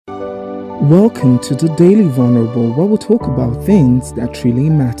Welcome to the Daily Vulnerable, where we talk about things that really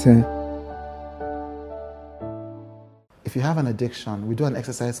matter. If you have an addiction, we do an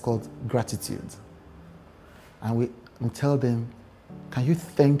exercise called gratitude. And we tell them, can you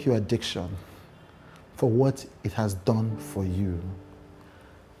thank your addiction for what it has done for you?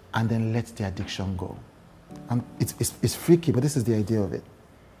 And then let the addiction go. And it's freaky, but this is the idea of it.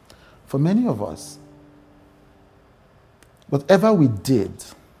 For many of us, whatever we did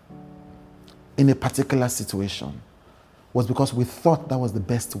in a particular situation was because we thought that was the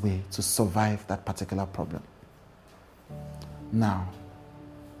best way to survive that particular problem. Now,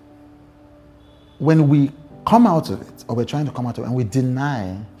 when we come out of it, or we're trying to come out of it, and we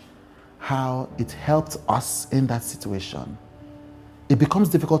deny how it helped us in that situation, it becomes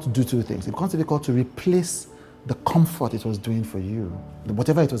difficult to do two things. It becomes difficult to replace the comfort it was doing for you,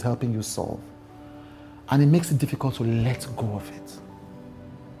 whatever it was helping you solve. And it makes it difficult to let go of it.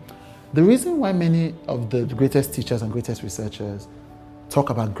 The reason why many of the greatest teachers and greatest researchers talk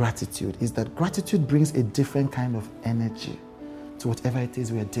about gratitude is that gratitude brings a different kind of energy to whatever it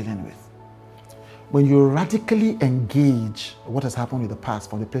is we are dealing with. When you radically engage what has happened in the past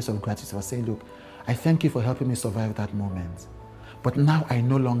from the place of gratitude, or say, look, I thank you for helping me survive that moment, but now I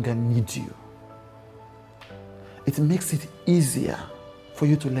no longer need you. It makes it easier for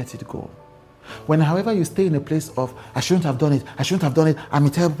you to let it go. When, however, you stay in a place of, I shouldn't have done it, I'm a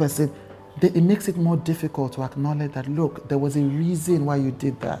terrible person, it makes it more difficult to acknowledge that, look, there was a reason why you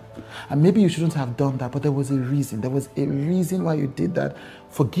did that. And maybe you shouldn't have done that, but there was a reason. There was a reason why you did that.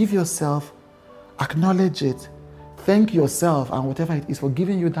 Forgive yourself, acknowledge it, thank yourself and whatever it is for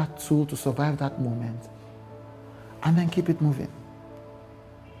giving you that tool to survive that moment, and then keep it moving.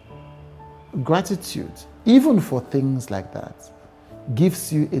 Gratitude, even for things like that,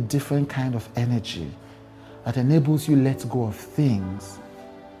 gives you a different kind of energy that enables you to let go of things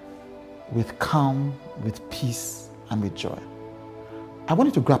with calm, with peace, and with joy. I want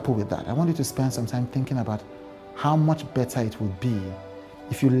you to grapple with that. I want you to spend some time thinking about how much better it would be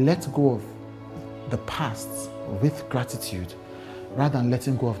if you let go of the past with gratitude rather than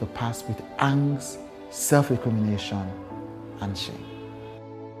letting go of the past with angst, self-recrimination, and shame.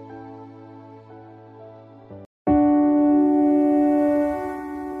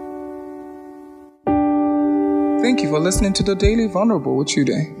 Thank you for listening to the Daily Vulnerable with Chude.